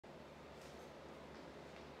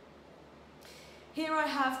Here I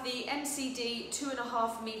have the MCD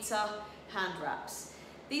 2.5 meter hand wraps.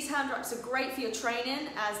 These hand wraps are great for your training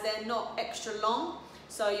as they're not extra long,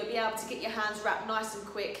 so you'll be able to get your hands wrapped nice and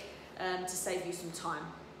quick to save you some time.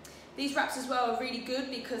 These wraps as well are really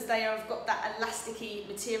good because they have got that elasticy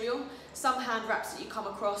material. Some hand wraps that you come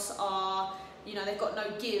across are, they've got no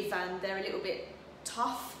give and they're a little bit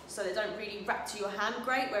tough, so they don't really wrap to your hand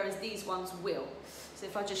great, whereas these ones will. So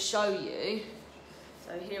if I just show you,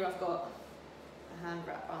 so here I've got the hand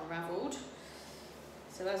wrap unravelled.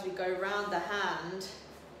 So as we go around the hand,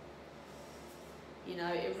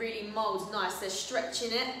 it really moulds nice. There's stretch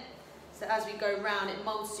in it, so as we go round, it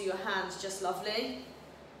moulds to your hands just lovely,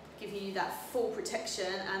 giving you that full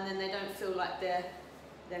protection, and then they don't feel like they're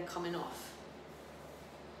coming off.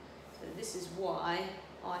 So this is why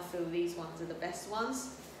I feel these ones are the best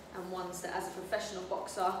ones, and ones that as a professional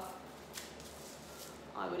boxer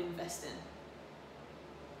I would invest in.